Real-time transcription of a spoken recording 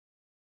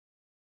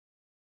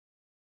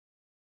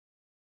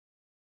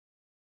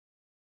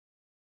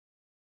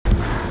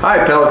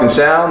Hi, Pelican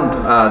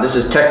Sound. This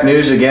is Tech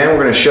News again.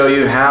 We're going to show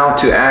you how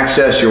to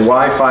access your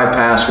Wi-Fi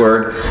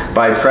password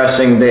by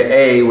pressing the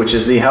A, which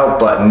is the help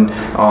button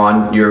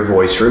on your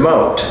voice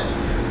remote.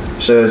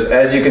 So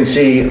as you can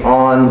see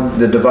on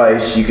the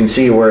device, you can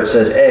see where it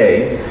says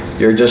A.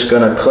 You're just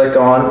going to click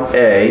on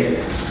A.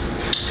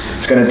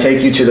 It's going to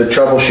take you to the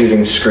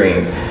troubleshooting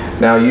screen.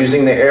 Now,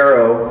 using the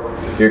arrow,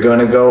 you're going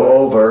to go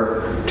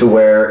over to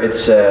where it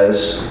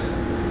says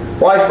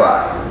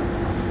Wi-Fi.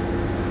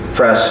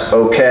 Press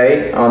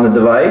OK on the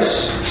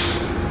device.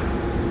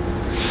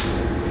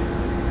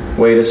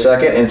 Wait a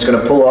second, and it's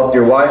going to pull up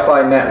your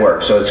Wi-Fi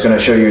network. So it's going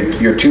to show you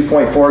your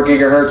 2.4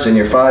 gigahertz and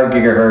your 5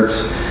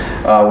 gigahertz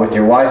with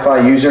your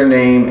Wi-Fi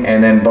username,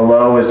 and then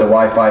below is the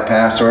Wi-Fi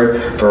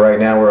password. For right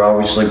now, we're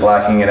obviously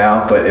blacking it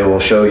out, but it will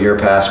show your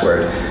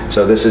password.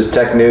 So this is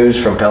Tech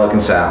News from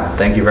Pelican Sound.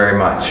 Thank you very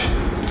much.